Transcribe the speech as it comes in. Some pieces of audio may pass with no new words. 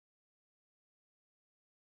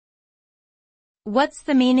What's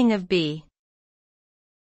the meaning of be?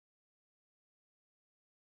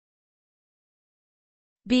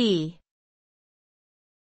 Be.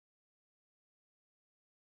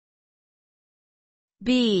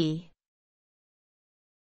 Be.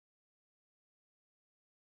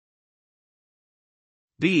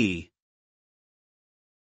 Be.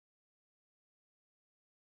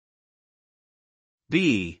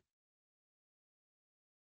 Be.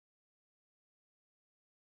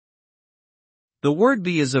 The word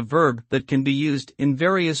be is a verb that can be used in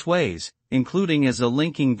various ways, including as a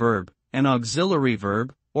linking verb, an auxiliary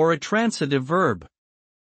verb, or a transitive verb.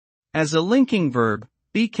 As a linking verb,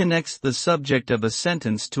 be connects the subject of a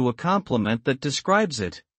sentence to a complement that describes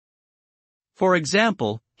it. For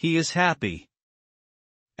example, he is happy.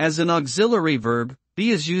 As an auxiliary verb, be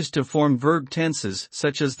is used to form verb tenses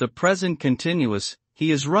such as the present continuous, he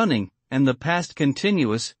is running, and the past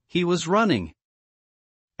continuous, he was running.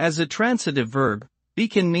 As a transitive verb, be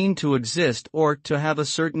can mean to exist or to have a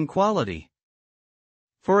certain quality.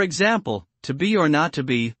 For example, to be or not to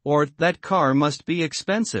be, or that car must be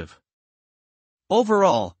expensive.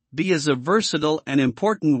 Overall, be is a versatile and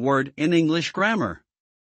important word in English grammar.